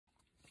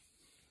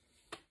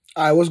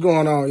All right, what's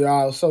going on,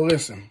 y'all? So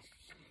listen,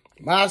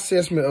 my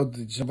assessment of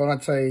the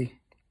Gevonta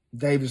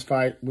Davis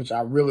fight, which I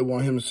really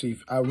want him to see,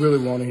 I really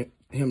wanted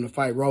him to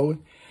fight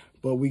Rolling,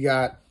 but we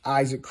got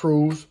Isaac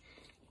Cruz.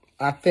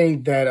 I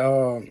think that,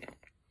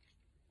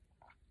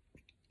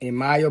 in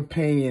my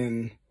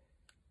opinion,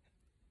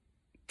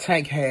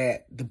 Tank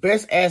had the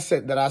best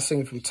asset that I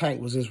seen from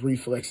Tank was his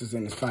reflexes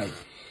in his fight.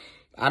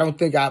 I don't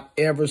think I've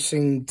ever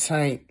seen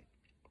Tank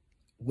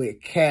with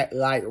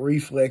cat-like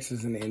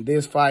reflexes in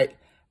this fight.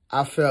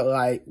 I felt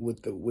like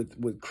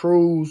with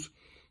Cruz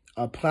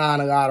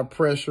applying a lot of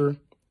pressure,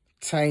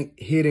 Tank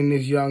hitting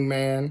this young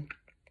man,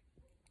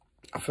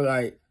 I feel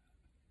like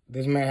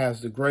this man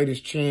has the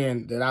greatest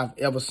chin that I've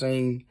ever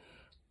seen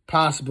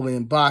possibly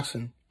in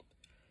boxing,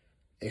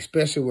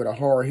 especially with a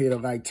hard hitter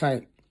like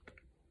Tank.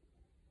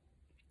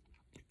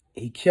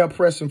 He kept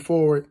pressing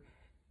forward,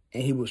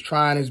 and he was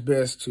trying his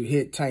best to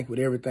hit Tank with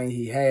everything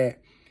he had.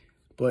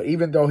 But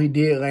even though he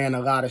did land a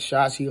lot of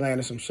shots, he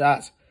landed some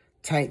shots,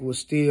 Tank was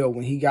still,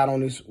 when he got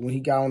on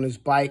his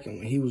bike and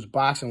when he was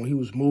boxing, when he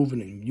was moving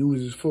and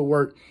using his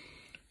footwork,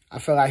 I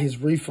felt like his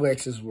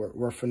reflexes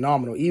were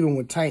phenomenal. Even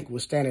when Tank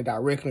was standing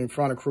directly in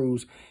front of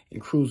Cruz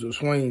and Cruz was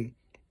swinging,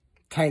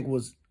 Tank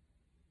was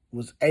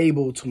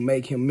able to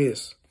make him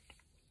miss.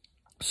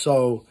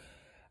 So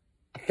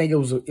I think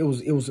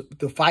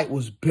the fight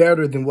was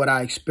better than what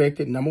I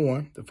expected. Number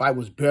one, the fight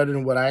was better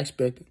than what I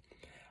expected.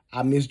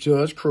 I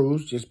misjudged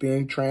Cruz, just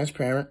being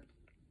transparent.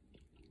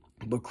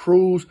 But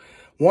Cruz,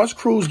 once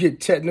Cruz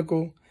get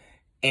technical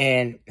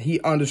and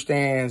he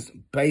understands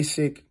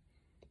basic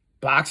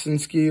boxing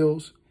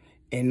skills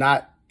and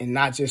not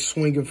just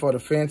swinging for the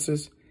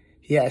fences,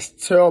 he has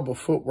terrible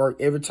footwork.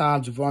 Every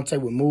time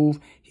Gevonta would move,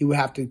 he would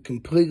have to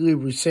completely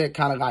reset,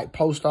 kind of like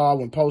Postall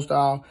when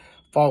Postall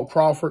fought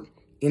Crawford.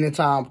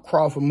 Anytime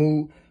Crawford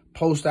moved,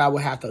 Postall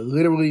would have to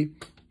literally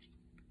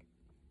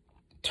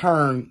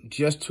turn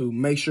just to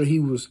make sure he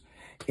was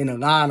in a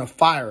line of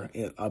fire,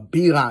 a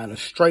beeline, a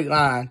straight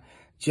line,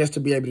 just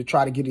to be able to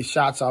try to get his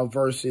shots off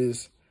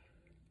versus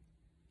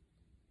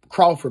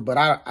Crawford. But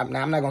I'm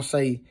not going to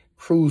say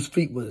Cruz's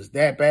feet was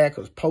that bad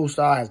because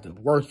Postall has the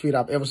worst feet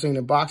I've ever seen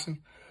in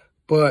boxing.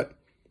 But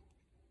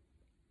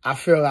I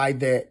feel like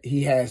that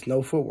he has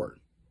no footwork.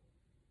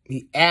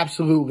 He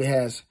absolutely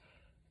has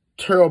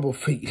terrible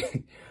feet.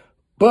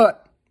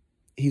 But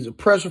he's a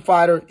pressure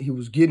fighter. He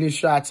was getting his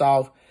shots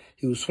off.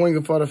 He was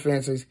swinging for the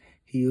fences.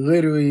 He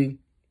literally,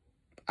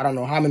 I don't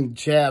know how many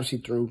jabs he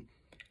threw.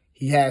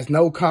 He has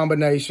no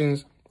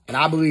combinations. And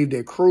I believe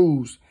that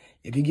Cruz,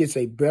 if he gets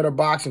a better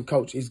boxing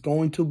coach, is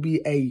going to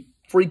be a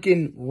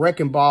freaking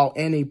wrecking ball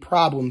and a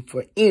problem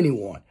for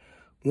anyone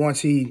once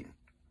he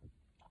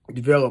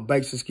develops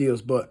basic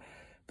skills. But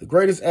the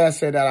greatest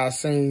asset that I've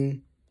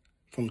seen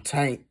from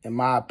Tank, in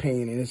my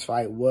opinion, in this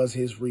fight was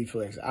his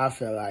reflex. I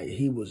felt like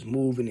he was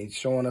moving and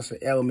showing us an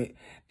element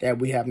that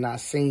we have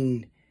not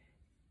seen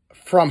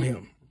from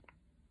him.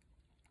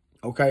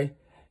 Okay?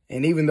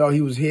 And even though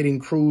he was hitting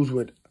Cruz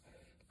with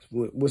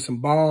some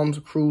bombs,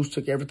 Cruz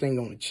took everything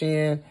on the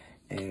chin.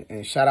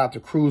 And shout out to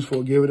Cruz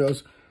for giving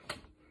us,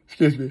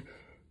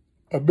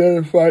 a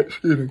better fight,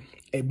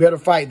 a better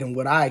fight than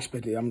what I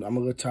expected. I'm a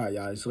little tired,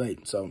 y'all. It's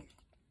late. So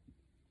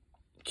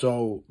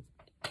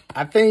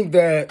I think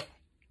that,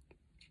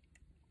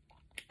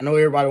 I know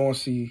everybody wants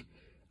to see,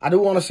 I do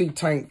want to see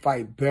Tank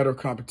fight better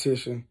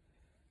competition.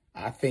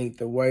 I think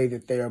the way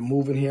that they are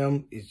moving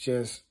him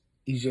is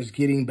he's just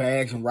getting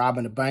bags and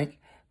robbing the bank,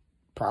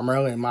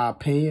 primarily in my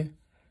opinion.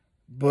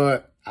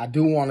 But I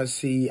do want to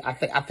see, I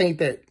think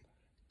that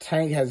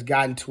Tank has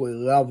gotten to a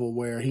level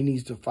where he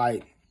needs to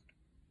fight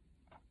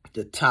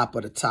the top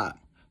of the top,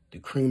 the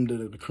cream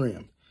of the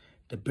cream,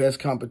 the best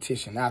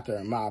competition out there,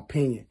 in my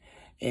opinion.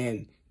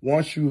 And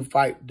once you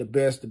fight the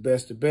best,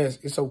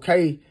 it's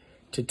okay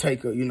to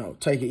take an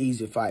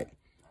easy fight.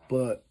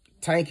 But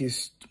Tank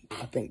is,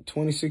 I think,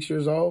 26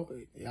 years old.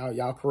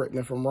 Y'all correct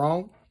me if I'm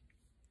wrong.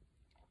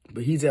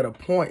 But he's at a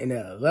point in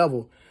that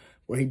level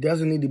where he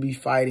doesn't need to be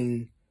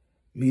fighting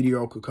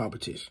mediocre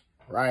competition,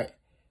 right?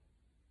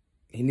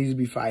 He needs to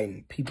be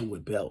fighting people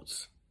with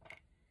belts.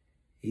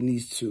 He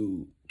needs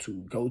to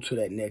go to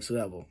that next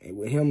level. And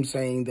with him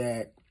saying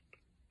that,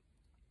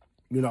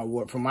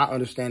 from my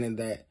understanding,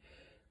 that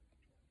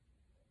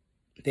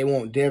they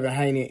want Devin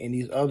Haney and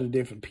these other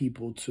different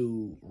people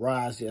to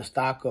rise their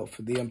stock up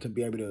for them to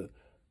be able to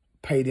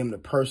pay them the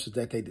purses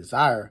that they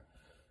desire.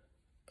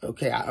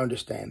 Okay, I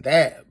understand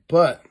that.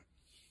 But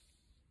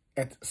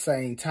at the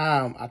same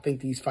time, I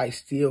think these fights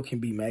still can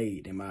be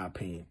made, in my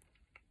opinion.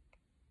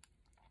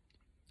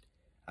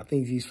 I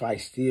think these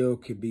fights still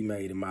could be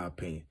made, in my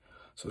opinion.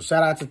 So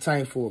shout out to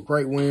Tank for a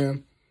great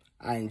win.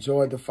 I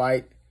enjoyed the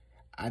fight.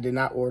 I did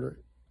not order it.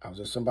 I was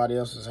at somebody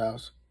else's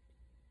house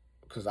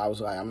because I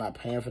was like, I'm not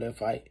paying for that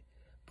fight.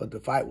 But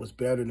the fight was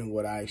better than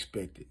what I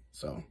expected.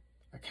 So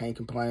I can't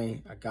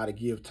complain. I got to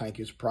give Tank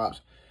his props.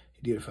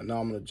 He did a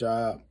phenomenal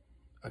job.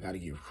 I got to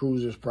give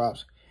Cruz his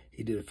props.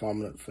 He did a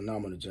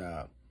phenomenal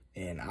job.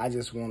 And I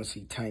just want to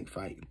see Tank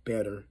fight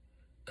better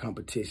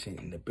competition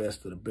and the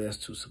best of the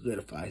best to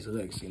solidify his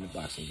legacy in the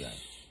boxing game.